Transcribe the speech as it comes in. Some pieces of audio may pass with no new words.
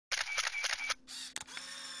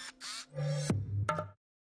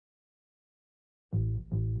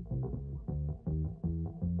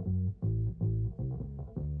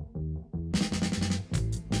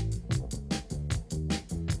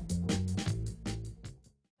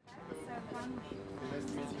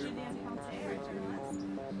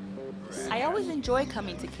I always enjoy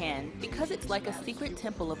coming to Cannes because it's like a secret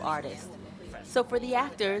temple of artists. So for the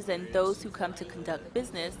actors and those who come to conduct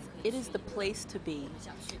business, it is the place to be.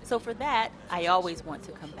 So for that, I always want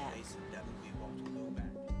to come back.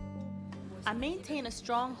 I maintain a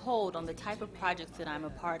strong hold on the type of projects that I'm a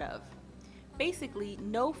part of. Basically,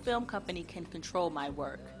 no film company can control my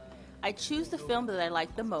work. I choose the film that I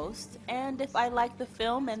like the most, and if I like the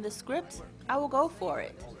film and the script, I will go for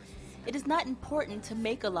it. It is not important to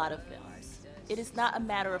make a lot of films. It is not a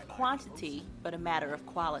matter of quantity, but a matter of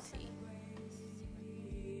quality.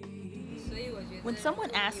 When someone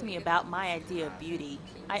asks me about my idea of beauty,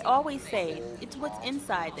 I always say it's what's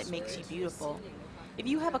inside that makes you beautiful. If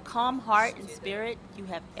you have a calm heart and spirit, you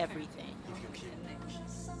have everything.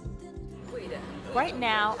 Right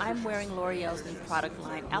now, I'm wearing L'Oreal's new product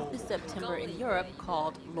line out this September in Europe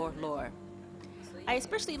called L'Or. I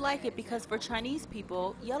especially like it because for Chinese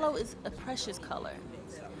people, yellow is a precious color.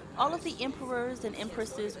 All of the emperors and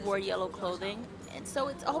empresses wore yellow clothing, and so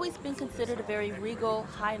it's always been considered a very regal,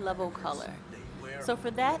 high-level color. So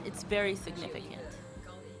for that, it's very significant.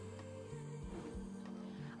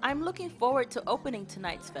 I'm looking forward to opening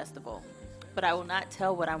tonight's festival, but I will not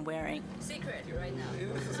tell what I'm wearing. Secret right now.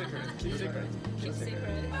 It's a secret. Keep secret. Keep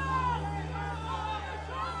secret.